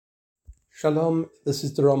Shalom, this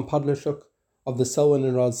is Doron Podleshuk of the Selwyn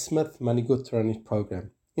and Roz Smith Manigut Toranit program.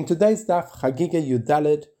 In today's Daf Chagiga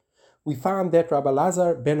Yudalid, we found that Rabbi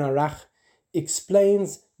Elazar ben Arach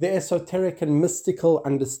explains the esoteric and mystical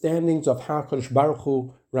understandings of how Kodesh Baruch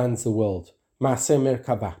Hu runs the world, Maaseh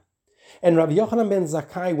Merkava. And Rabbi Yochanan ben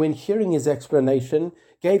Zakkai, when hearing his explanation,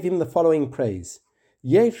 gave him the following praise: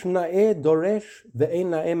 Yesh na'eh doresh ve'ein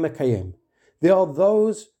na'eh mekayem. There are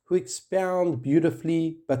those who expound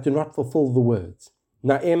beautifully but do not fulfill the words.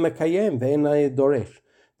 Na'eh mekayem ve'ein na'eh doresh.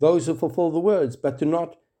 Those who fulfill the words but do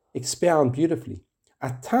not expound beautifully.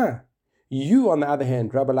 Ata, you on the other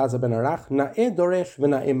hand, Rabbi Elazar ben Arach, na'eh doresh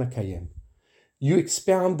ve'na'eh mekayem. You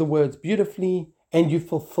expound the words beautifully and you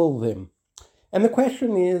fulfill them. And the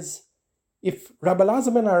question is, if Rabbi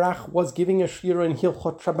Elazar ben Arach was giving a shira in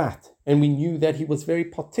Hilchot Shabbat, and we knew that he was very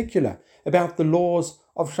particular about the laws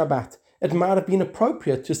of Shabbat, it might have been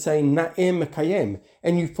appropriate to say Na'eh Mekayem,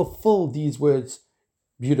 and you fulfill these words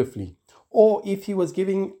beautifully. Or if he was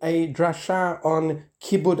giving a drasha on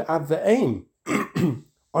Kibud Av Ve'em,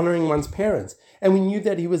 honoring one's parents, and we knew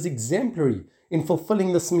that he was exemplary in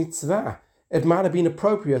fulfilling this mitzvah, it might have been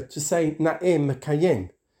appropriate to say Na'eh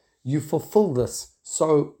Mekayem. You fulfill this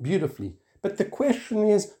so beautifully. But the question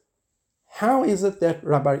is, how is it that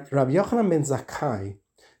Rabbi Yochanan ben Zakkai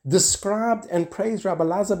described and praised Rabbi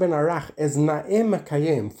Elazar ben Arach as Na'eh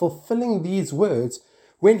Mekayem, fulfilling these words,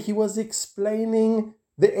 when he was explaining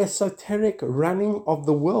the esoteric running of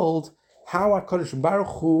the world, how HaKadosh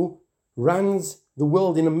Baruch Hu runs the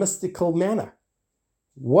world in a mystical manner?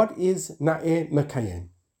 What is Na'eh Mekayem?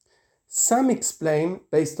 Some explain,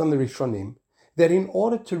 based on the Rishonim, that in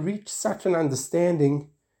order to reach such an understanding,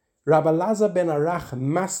 Rabbi Elazar ben Arach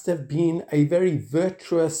must have been a very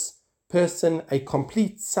virtuous person, a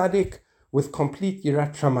complete tzaddik with complete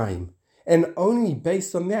yirat shamayim. And only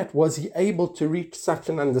based on that was he able to reach such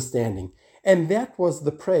an understanding. And that was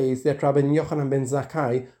the praise that Rabbi Yochanan ben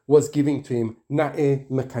Zakkai was giving to him, Na'eh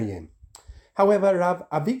Mekayem. However, Rav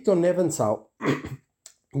Avigdor Nebenzahl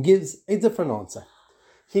gives a different answer.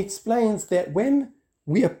 He explains that when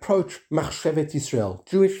we approach Machshevet Yisrael,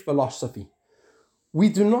 Jewish philosophy, we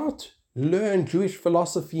do not learn Jewish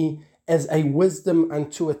philosophy as a wisdom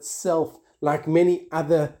unto itself, like many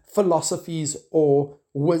other philosophies or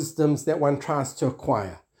wisdoms that one tries to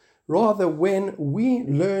acquire. Rather, when we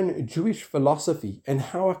learn Jewish philosophy and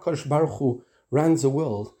how HaKadosh Baruch Hu runs the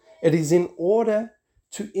world, it is in order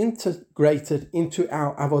to integrate it into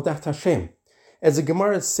our Avodat Hashem. As the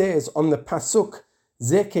Gemara says on the Pasuk,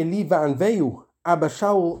 Ze keli va'anveyu, Abba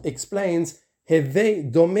Shaul explains,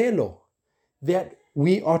 Hevei domelo, that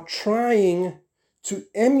we are trying to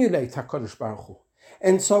emulate HaKadosh Baruch Hu.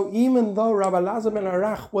 And so even though Rabbi Elazar ben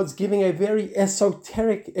Arach was giving a very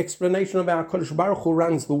esoteric explanation of how HaKadosh Baruch Hu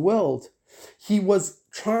runs the world, he was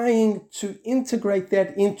trying to integrate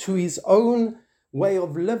that into his own way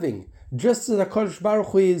of living. Just as HaKadosh Baruch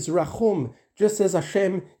Hu is Rachum, just as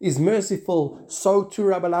Hashem is merciful, so too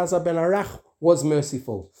Rabbi Elazar ben Arach was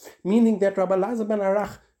merciful. Meaning that Rabbi Elazar ben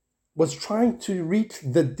Arach was trying to reach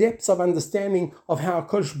the depths of understanding of how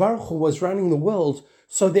HaKadosh Baruch Hu was running the world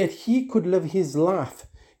so that he could live his life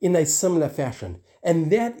in a similar fashion. And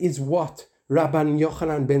that is what Rabbi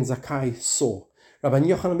Yochanan ben Zakkai saw. Rabbi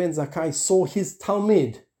Yochanan ben Zakkai saw his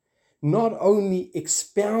Talmid not only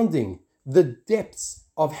expounding the depths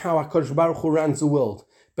of how HaKadosh Baruch Hu runs the world,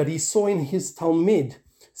 but he saw in his Talmid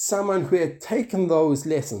someone who had taken those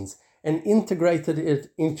lessons and integrated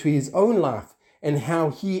it into his own life, and how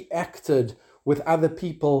he acted with other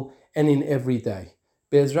people and in every day.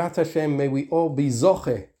 Be'ezrat Hashem, may we all be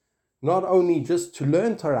zoche, not only just to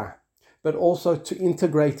learn Torah, but also to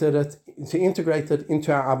integrate it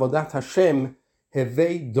into our Avodat Hashem,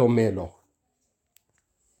 Hevei domelo.